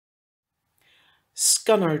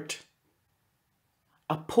Scunnered,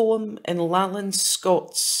 a poem in Lallans,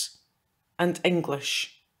 Scots and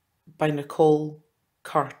English by Nicole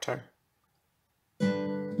Carter.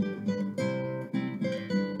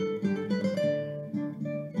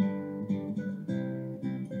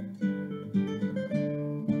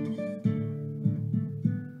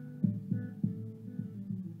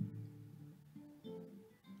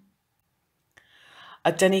 I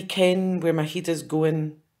dinna ken where my head is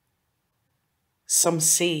going. Some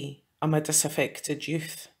say I'm a disaffected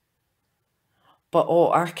youth, but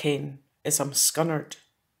all I ken is I'm scunnered.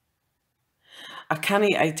 I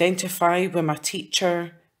cannae identify with my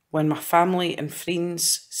teacher when my family and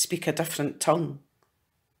friends speak a different tongue.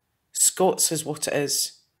 Scots is what it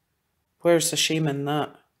is. Where's the shame in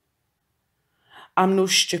that? I'm no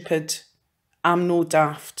stupid, I'm no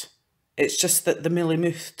daft. It's just that the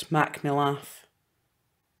millie-mouthed mak me laugh.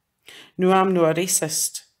 No, I'm no a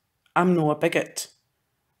racist. I'm no a bigot.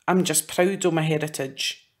 I'm just proud o' my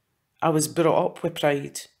heritage. I was brought up with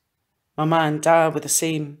pride. My ma and da were the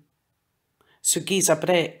same. So gi's a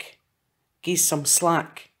break, gi's some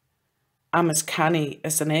slack. I'm as canny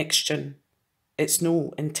as the next gen. It's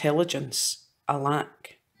no intelligence I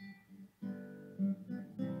lack.